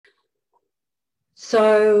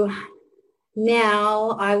So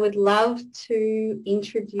now I would love to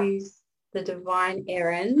introduce the divine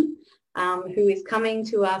Erin, who is coming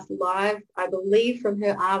to us live, I believe, from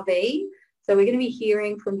her RV. So we're going to be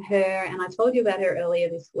hearing from her, and I told you about her earlier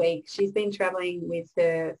this week. She's been traveling with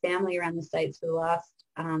her family around the States for the last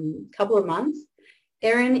couple of months.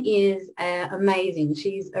 Erin is amazing.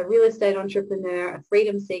 She's a real estate entrepreneur, a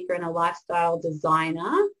freedom seeker, and a lifestyle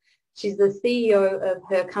designer. She's the CEO of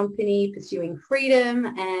her company, Pursuing Freedom,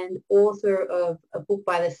 and author of a book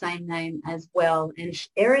by the same name as well. And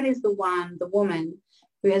Erin is the woman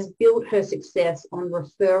who has built her success on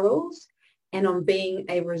referrals and on being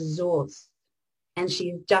a resource. And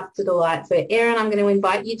she's just a delight. So Erin, I'm going to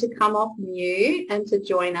invite you to come off mute and to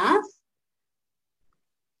join us.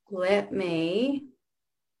 Let me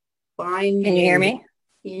find you. Can you hear me?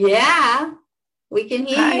 Yeah, we can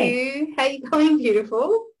hear Hi. you. How you going,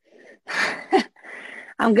 beautiful?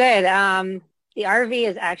 I'm good. The RV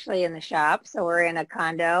is actually in the shop, so we're in a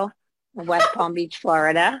condo in West Palm Beach,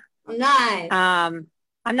 Florida. Nice. I'm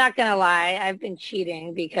not gonna lie, I've been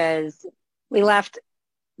cheating because we left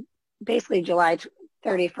basically July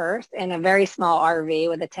 31st in a very small RV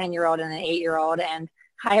with a 10-year-old and an 8-year-old. And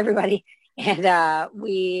hi, everybody. And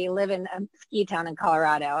we live in a ski town in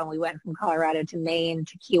Colorado, and we went from Colorado to Maine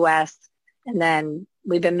to Key West, and then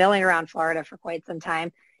we've been milling around Florida for quite some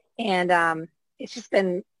time. And it's just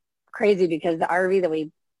been crazy because the RV that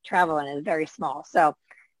we travel in is very small. So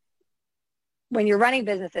when you're running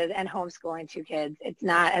businesses and homeschooling 2 kids, it's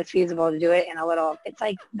not as feasible to do it in a little, it's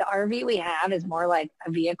like the RV we have is more like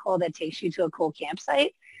a vehicle that takes you to a cool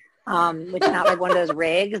campsite, which is not like one of those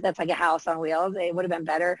rigs that's like a house on wheels. It would have been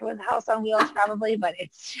better if it was a house on wheels probably, but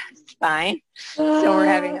it's just fine. So we're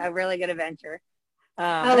having a really good adventure.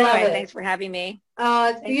 But anyway, thanks for having me. Oh,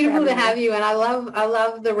 it's beautiful to have you, and I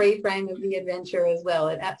love the reframe of the adventure as well.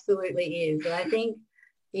 It absolutely is, and I think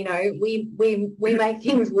we make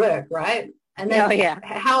things work, right? And then,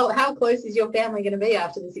 how close is your family going to be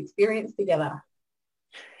after this experience together?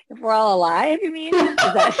 If we're all alive, you mean?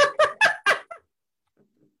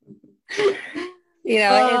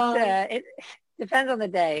 It depends on the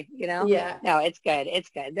day, Yeah. No, it's good. It's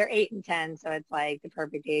good. They're 8 and 10, so it's like the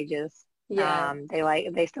perfect ages. Yeah.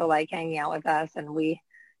 They still like hanging out with us, and we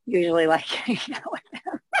usually like hanging out with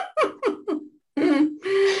them.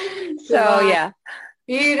 So yeah.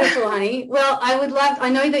 Beautiful, honey. Well, I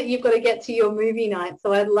know that you've got to get to your movie night,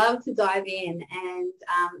 so I'd love to dive in and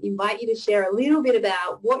invite you to share a little bit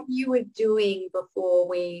about what you were doing before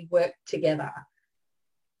we worked together.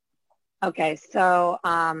 Okay, so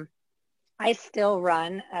I still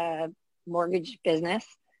run a mortgage business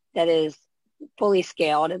that is fully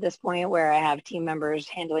scaled at this point, where I have team members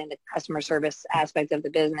handling the customer service aspect of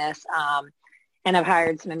the business. And I've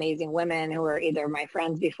hired some amazing women who are either my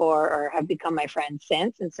friends before or have become my friends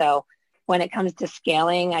since. And so when it comes to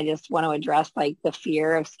scaling, I just want to address like the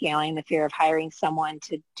fear of scaling, the fear of hiring someone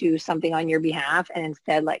to do something on your behalf, and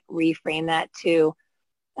instead like reframe that to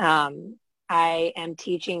I am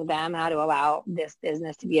teaching them how to allow this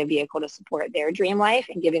business to be a vehicle to support their dream life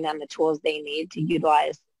and giving them the tools they need to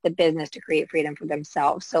utilize the business to create freedom for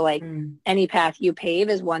themselves. So like any path you pave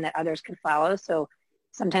is one that others can follow. So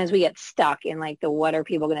sometimes we get stuck in like what are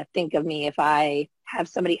people going to think of me if I have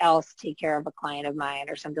somebody else take care of a client of mine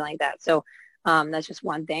or something like that. So that's just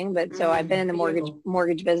one thing. But so I've been in the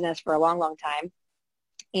mortgage business for a long, long time.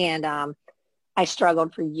 And I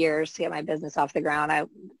struggled for years to get my business off the ground.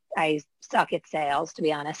 I suck at sales, to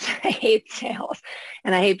be honest. I hate sales,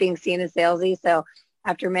 and I hate being seen as salesy. So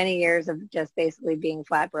after many years of just basically being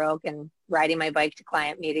flat broke and riding my bike to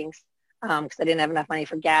client meetings because I didn't have enough money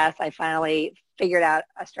for gas, I finally figured out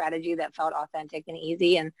a strategy that felt authentic and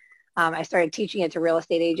easy. And I started teaching it to real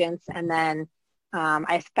estate agents. And then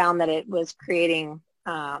I found that it was creating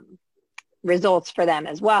results for them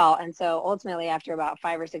as well. And so ultimately, after about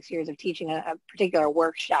 5 or 6 years of teaching a particular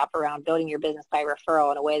workshop around building your business by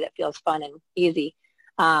referral in a way that feels fun and easy,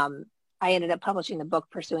 I ended up publishing the book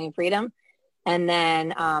Pursuing Freedom. And then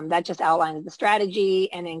that just outlines the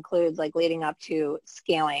strategy and includes like leading up to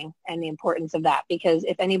scaling and the importance of that. Because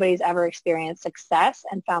if anybody's ever experienced success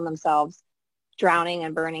and found themselves drowning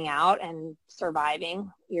and burning out and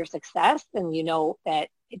surviving your success, then you know that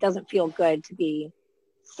it doesn't feel good to be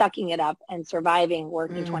sucking it up and surviving,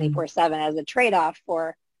 working 24/7 as a trade-off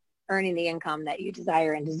for earning the income that you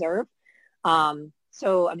desire and deserve.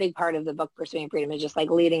 So a big part of the book Pursuing Freedom is just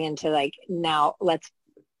like leading into like, now let's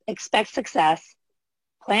expect success,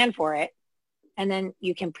 plan for it, and then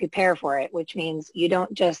you can prepare for it, which means you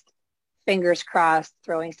don't just fingers crossed,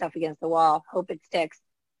 throwing stuff against the wall, hope it sticks,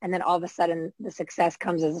 and then all of a sudden the success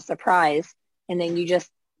comes as a surprise, and then you just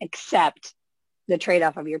accept the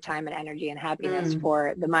trade-off of your time and energy and happiness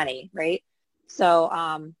for the money, right? So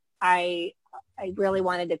I really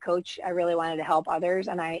wanted to coach. I really wanted to help others.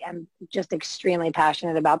 And I am just extremely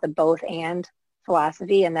passionate about the both and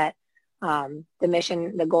philosophy, and that the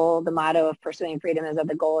mission, the goal, the motto of Pursuing Freedom is that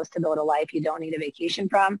the goal is to build a life you don't need a vacation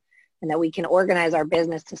from, and that we can organize our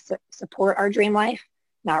business to support our dream life,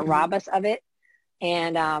 not rob us of it.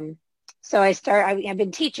 And so I've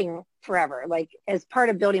been teaching forever. Like as part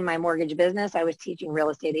of building my mortgage business, I was teaching real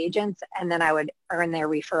estate agents, and then I would earn their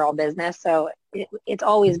referral business. So it's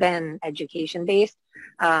always been education based.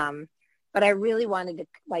 But I really wanted to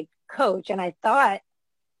like coach. And I thought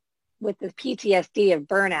with the PTSD of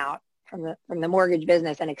burnout from the mortgage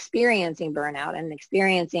business and experiencing burnout and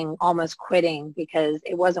experiencing almost quitting because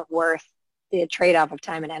it wasn't worth the trade-off of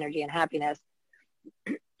time and energy and happiness,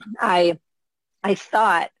 I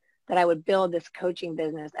thought that I would build this coaching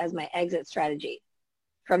business as my exit strategy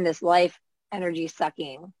from this life energy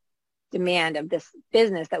sucking demand of this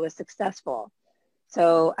business that was successful.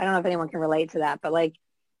 So I don't know if anyone can relate to that, but like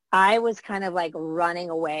I was kind of like running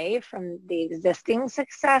away from the existing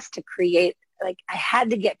success to create, like I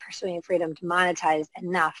had to get Pursuing Freedom to monetize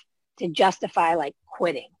enough to justify like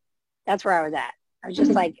quitting. That's where I was at. I was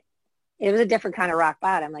just like, it was a different kind of rock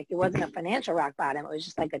bottom. Like it wasn't a financial rock bottom. It was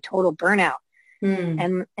just like a total burnout.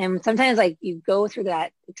 And sometimes like you go through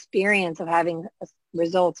that experience of having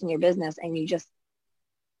results in your business and you just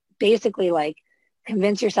basically like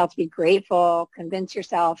convince yourself to be grateful, convince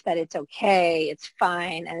yourself that it's okay, it's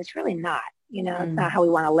fine. And it's really not, it's not how we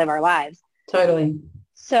want to live our lives. Totally.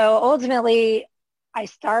 So ultimately I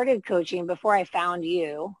started coaching before I found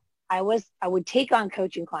you. I would take on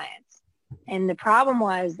coaching clients. And the problem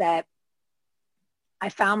was that I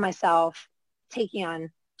found myself taking on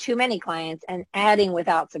too many clients and adding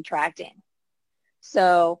without subtracting.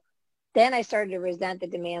 So then I started to resent the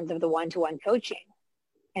demands of the one-to-one coaching.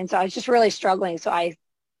 And so I was just really struggling. So I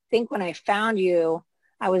think when I found you,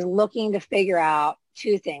 I was looking to figure out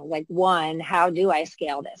two things. Like one, how do I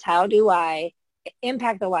scale this? How do I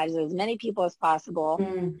impact the lives of as many people as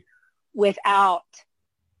possible without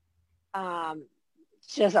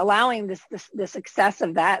just allowing the success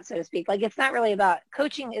of that, so to speak. Like it's not really about,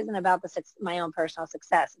 coaching isn't about my own personal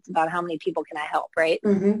success. It's about how many people can I help, right?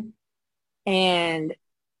 And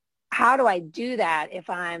how do I do that if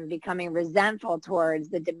I'm becoming resentful towards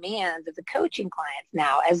the demands of the coaching clients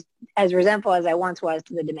now, as resentful as I once was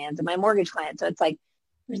to the demands of my mortgage clients? So it's like,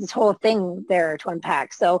 there's this whole thing there to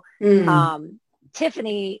unpack. So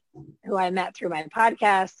Tiffany, who I met through my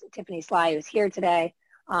podcast, Tiffany Sly, who's here today,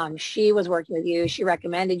 she was working with you. She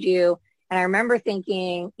recommended you. And I remember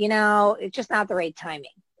thinking, it's just not the right timing.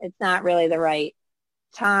 It's not really the right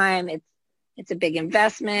time. It's a big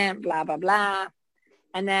investment, blah, blah, blah.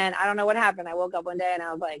 And then I don't know what happened. I woke up one day and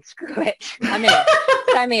I was like, screw it. I'm in.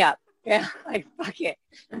 Sign me up. Yeah. Like, fuck it.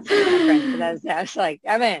 I was like,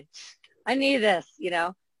 I'm in. I need this,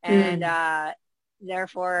 and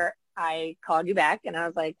therefore I called you back and I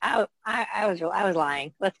was like, I was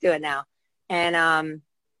lying. Let's do it now.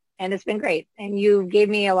 And it's been great. And you gave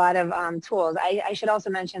me a lot of tools. I should also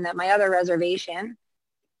mention that my other reservation,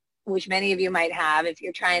 which many of you might have if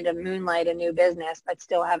you're trying to moonlight a new business but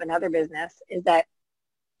still have another business, is that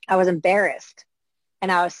I was embarrassed.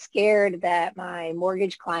 And I was scared that my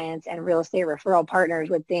mortgage clients and real estate referral partners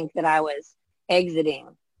would think that I was exiting.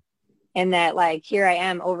 And that like, here I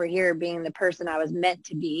am over here being the person I was meant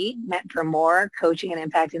to be, meant for more, coaching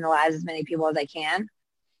and impacting the lives of as many people as I can.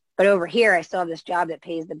 But over here, I still have this job that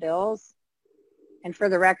pays the bills. And for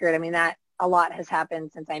the record, I mean, that a lot has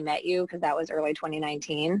happened since I met you, because that was early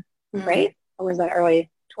 2019, right? Or was that early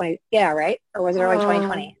 20? Yeah, right? Or was it early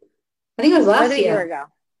 2020? I think it was last year. Was it a year ago?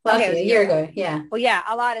 A year ago, yeah. Well, yeah,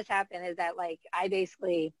 a lot has happened. Is that like I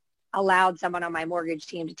basically allowed someone on my mortgage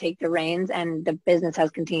team to take the reins, and the business has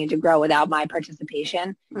continued to grow without my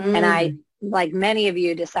participation. And I, like many of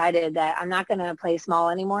you, decided that I'm not going to play small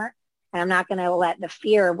anymore. And I'm not going to let the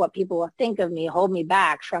fear of what people will think of me hold me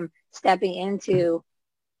back from stepping into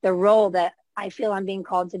the role that I feel I'm being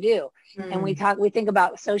called to do. And we think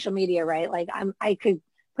about social media, right? Like I could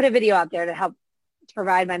put a video out there to help to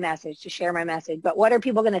provide my message, to share my message. But what are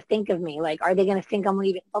people going to think of me? Like, are they going to think I'm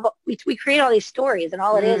leaving? We create all these stories, and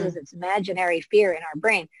all it is it's imaginary fear in our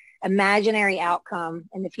brain, imaginary outcome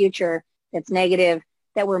in the future that's negative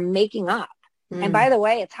that we're making up. And by the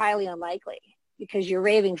way, it's highly unlikely, because your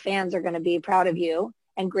raving fans are going to be proud of you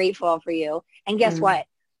and grateful for you. And guess what?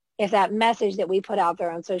 If that message that we put out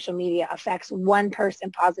there on social media affects one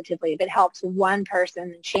person positively, if it helps one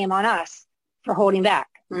person, shame on us for holding back.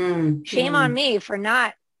 Shame on me for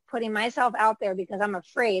not putting myself out there because I'm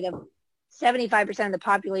afraid of 75% of the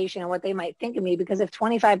population and what they might think of me, because if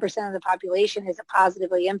 25% of the population is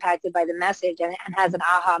positively impacted by the message and has an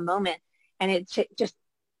aha moment, and it just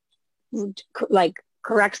like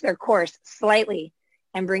corrects their course slightly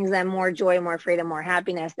and brings them more joy, more freedom, more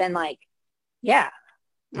happiness, then like, yeah.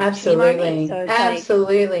 Absolutely. So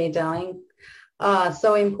absolutely, like, darling.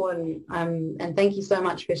 So important. And thank you so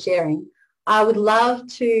much for sharing. I would love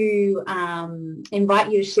to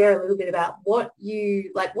invite you to share a little bit about what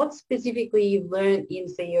specifically you learned in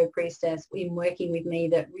CEO Priestess in working with me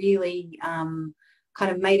that really kind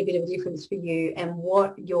of made a bit of a difference for you, and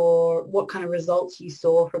what kind of results you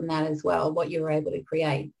saw from that as well, what you were able to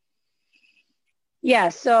create. Yeah,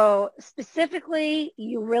 so specifically,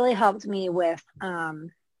 you really helped me with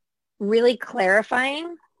really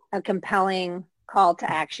clarifying a compelling call to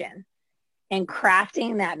action and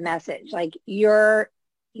crafting that message. Like your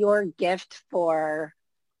gift for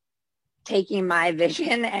taking my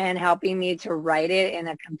vision and helping me to write it in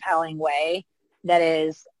a compelling way that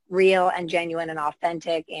is real and genuine and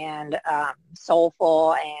authentic and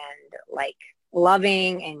soulful and like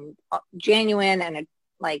loving and genuine and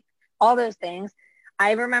like all those things.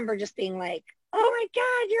 I remember just being like, oh my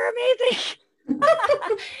God, you're amazing.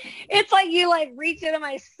 It's like you like reached into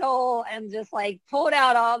my soul and just like pulled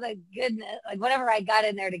out all the goodness, like whatever I got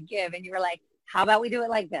in there to give. And you were like, how about we do it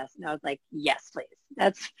like this? And I was like, yes, please.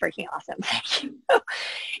 That's freaking awesome. Thank you.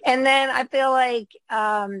 And then I feel like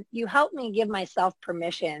you helped me give myself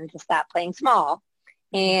permission to stop playing small.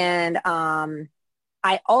 And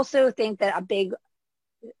I also think that a big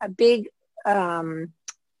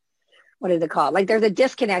what is it called? Like there's a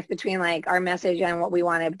disconnect between like our message and what we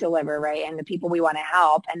want to deliver, right? And the people we want to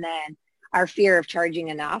help. And then our fear of charging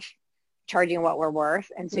enough, charging what we're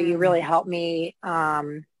worth. And so you really helped me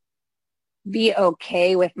be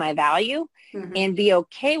okay with my value and be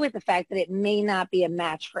okay with the fact that it may not be a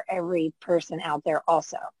match for every person out there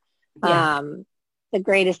also. Yeah. The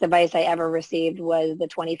greatest advice I ever received was the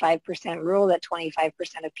 25% rule, that 25%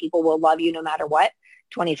 of people will love you no matter what.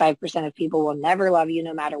 25% of people will never love you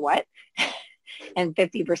no matter what. And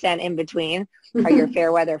 50% in between are your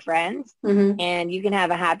fair weather friends. And you can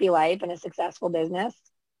have a happy life and a successful business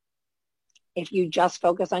if you just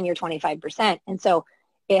focus on your 25%. And so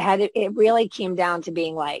it really came down to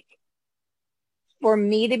being like, for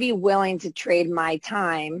me to be willing to trade my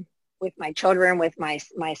time with my children, with my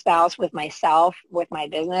spouse, with myself, with my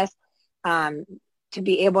business, to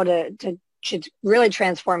be able to really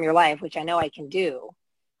transform your life, which I know I can do.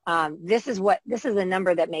 This is a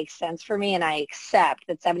number that makes sense for me, and I accept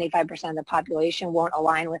that 75% of the population won't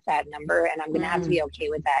align with that number, and I'm going to have to be okay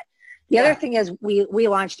with that. The other thing is we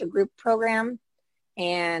launched a group program,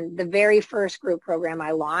 and the very first group program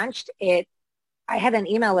I launched, I had an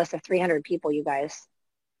email list of 300 people, you guys.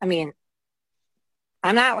 I mean,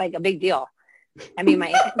 I'm not like a big deal. I mean,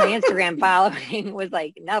 my Instagram following was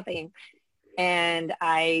like nothing. And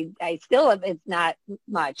I still, it's not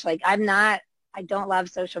much. Like I don't love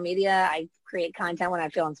social media. I create content when I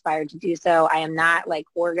feel inspired to do so. I am not like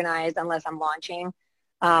organized unless I'm launching.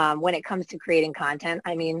 When it comes to creating content,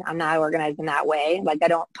 I mean, I'm not organized in that way. Like I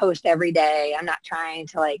don't post every day. I'm not trying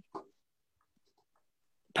to like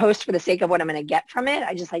post for the sake of what I'm going to get from it.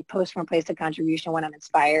 I just like post from a place of contribution when I'm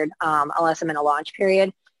inspired, unless I'm in a launch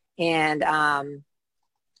period. And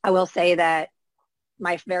I will say that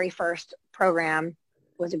my very first program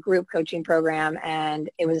was a group coaching program, and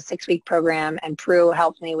it was a 6-week program, and Prue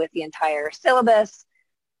helped me with the entire syllabus,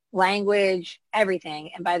 language,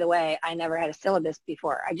 everything. And by the way, I never had a syllabus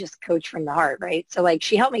before. I just coached from the heart, right? So like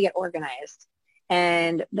she helped me get organized.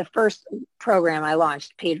 And the first program I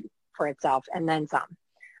launched paid for itself and then some.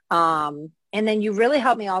 And then you really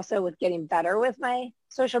helped me also with getting better with my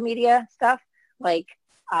social media stuff. Like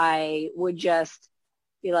I would just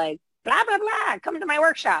be like, blah, blah, blah, come to my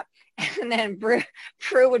workshop. And then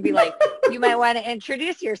Prue would be like, you might want to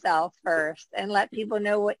introduce yourself first and let people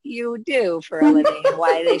know what you do for a living and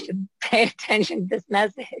why they should pay attention to this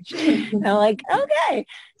message. And I'm like, okay.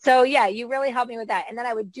 So yeah, you really helped me with that. And then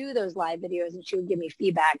I would do those live videos and she would give me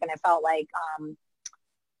feedback. And I felt like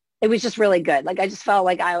it was just really good. Like I just felt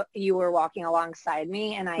like you were walking alongside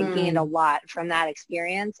me, and I gained a lot from that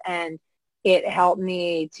experience. And it helped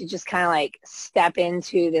me to just kind of like step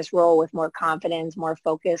into this role with more confidence, more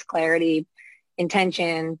focus, clarity,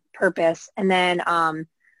 intention, purpose. And then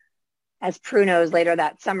as Prue knows, later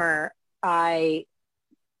that summer, I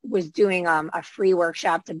was doing a free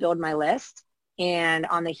workshop to build my list. And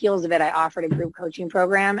on the heels of it, I offered a group coaching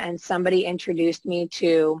program, and somebody introduced me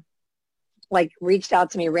to, like, reached out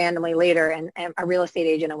to me randomly later, and a real estate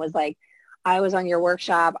agent, and was like, I was on your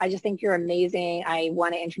workshop. I just think you're amazing. I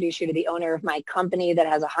want to introduce you to the owner of my company that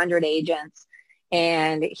has 100 agents.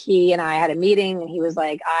 And he and I had a meeting, and he was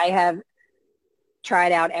like, I have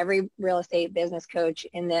tried out every real estate business coach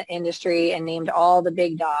in the industry and named all the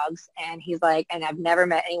big dogs. And he's like, and I've never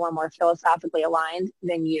met anyone more philosophically aligned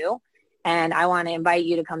than you. And I want to invite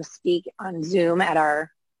you to come speak on Zoom at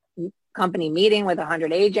our company meeting with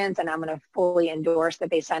 100 agents. And I'm going to fully endorse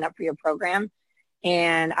that they sign up for your program.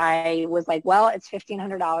 And I was like, well, it's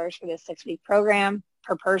 $1,500 for this 6-week program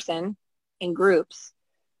per person in groups,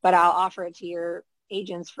 but I'll offer it to your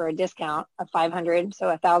agents for a discount of $500, so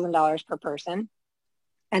 $1,000 per person.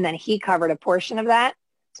 And then he covered a portion of that.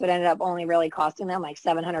 So it ended up only really costing them like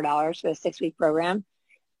 $700 for the 6-week program.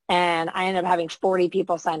 And I ended up having 40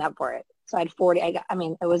 people sign up for it. So I had 40, it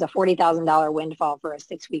was a $40,000 windfall for a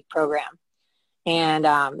 6-week program. And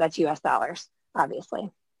that's US dollars, obviously,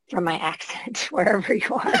 from my accent, wherever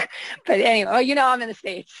you are. But anyway, I'm in the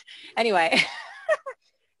States. Anyway,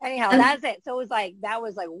 anyhow, that's it. So it was like, that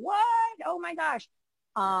was like, what? Oh my gosh.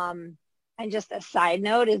 And just a side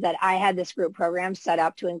note is that I had this group program set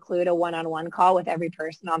up to include a one-on-one call with every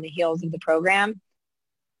person on the heels of the program.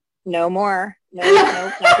 No more. No,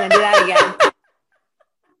 not going to do that again.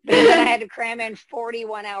 But then I had to cram in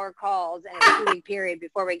 41-hour calls in a 2-week period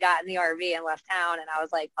before we got in the RV and left town. And I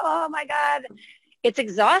was like, oh my God, it's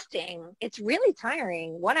exhausting. It's really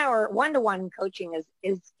tiring. 1 hour, one-to-one coaching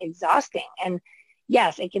is exhausting. And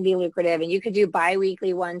yes, it can be lucrative. And you could do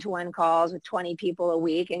biweekly one-to-one calls with 20 people a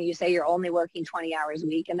week. And you say you're only working 20 hours a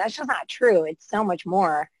week. And that's just not true. It's so much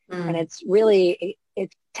more. And it's really,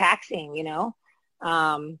 it's taxing,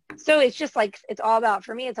 So it's just like,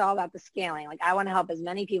 for me, it's all about the scaling. Like I want to help as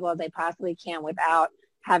many people as I possibly can without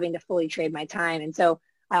having to fully trade my time. And so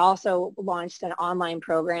I also launched an online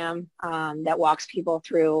program that walks people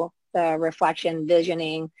through the reflection,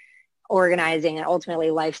 visioning, organizing, and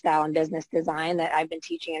ultimately lifestyle and business design that I've been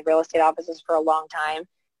teaching in real estate offices for a long time.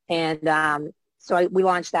 And we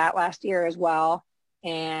launched that last year as well.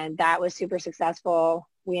 And that was super successful.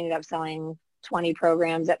 We ended up selling 20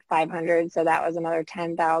 programs at 500. So that was another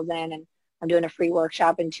 10,000. And I'm doing a free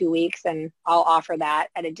workshop in 2 weeks, and I'll offer that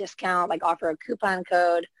at a discount, like offer a coupon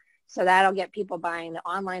code. So that'll get people buying the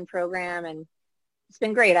online program. And it's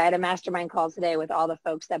been great. I had a mastermind call today with all the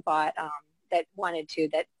folks that bought, that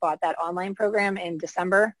bought that online program in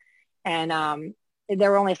December. And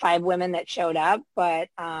there were only 5 women that showed up, but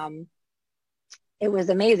it was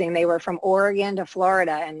amazing. They were from Oregon to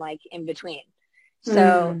Florida and like in between.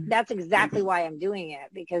 So that's exactly why I'm doing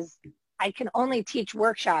it, because I can only teach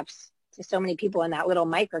workshops to so many people in that little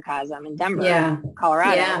microcosm in Denver,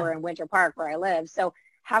 Colorado, or in Winter Park where I live. So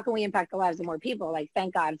how can we impact the lives of more people? Like,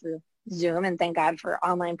 thank God for Zoom and thank God for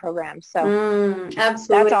online programs. So absolutely.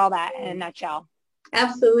 That's all that in a nutshell.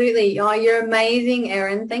 Absolutely. Oh, you're amazing,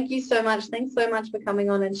 Erin. Thank you so much. Thanks so much for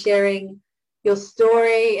coming on and sharing your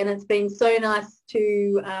story. And it's been so nice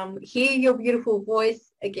to hear your beautiful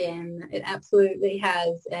voice again. It absolutely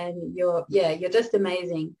has. And you're just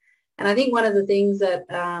amazing. And I think one of the things that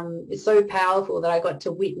is so powerful that I got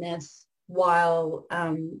to witness while,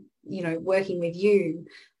 working with you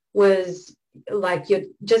was like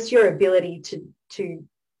your ability to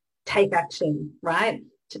take action, right?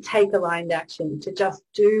 To take aligned action, to just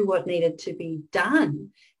do what needed to be done.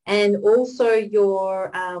 And also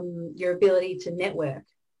your ability to network,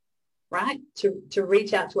 right? To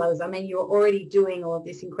reach out to others. I mean, you're already doing all of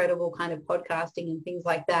this incredible kind of podcasting and things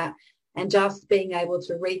like that. And just being able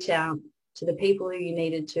to reach out to the people who you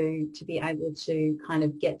needed to be able to kind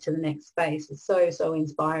of get to the next space is so, so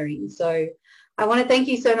inspiring. So I want to thank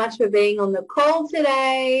you so much for being on the call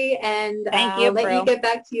today, and let you get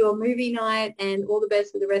back to your movie night, and all the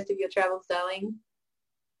best for the rest of your travels, darling.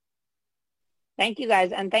 Thank you,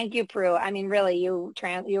 guys. And thank you, Prue. I mean, really, you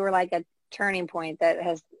were like a turning point that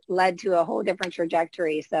has led to a whole different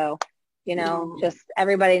trajectory. So, just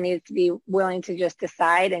everybody needs to be willing to just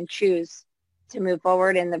decide and choose to move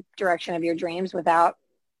forward in the direction of your dreams without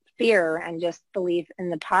fear, and just belief in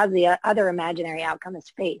the other imaginary outcome is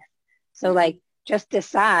faith. So like, just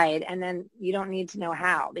decide, and then you don't need to know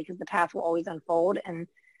how, because the path will always unfold. And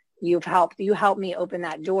you helped me open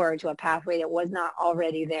that door to a pathway that was not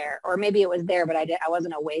already there, or maybe it was there, but I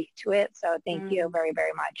wasn't awake to it. So thank you very,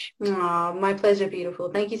 very much. Oh, my pleasure.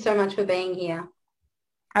 Beautiful. Thank you so much for being here.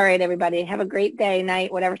 All right, everybody. Have a great day,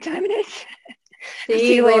 night, whatever time it is.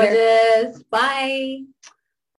 See you later. Bye.